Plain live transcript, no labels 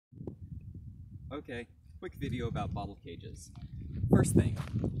Okay, quick video about bottle cages. First thing,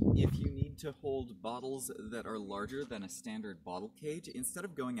 if you need to hold bottles that are larger than a standard bottle cage, instead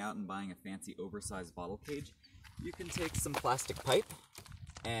of going out and buying a fancy oversized bottle cage, you can take some plastic pipe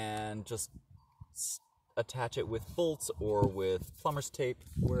and just attach it with bolts or with plumber's tape,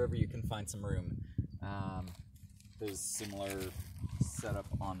 wherever you can find some room. There's similar setup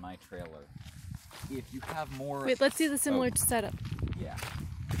on my trailer. If you have more... Wait, let's see the similar setup. Yeah,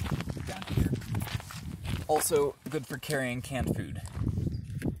 down here. Also good for carrying canned food.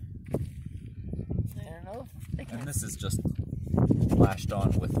 I don't know if I can. And this is just lashed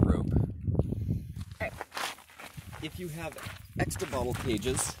on with rope. Right. If you have extra bottle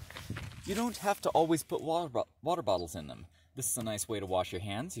cages, you don't have to always put water bottles in them. This is a nice way to wash your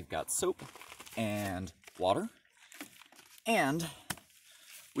hands. You've got soap and water. And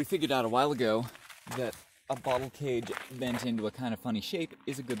we figured out a while ago that a bottle cage bent into a kind of funny shape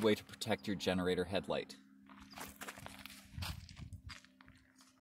is a good way to protect your generator headlight.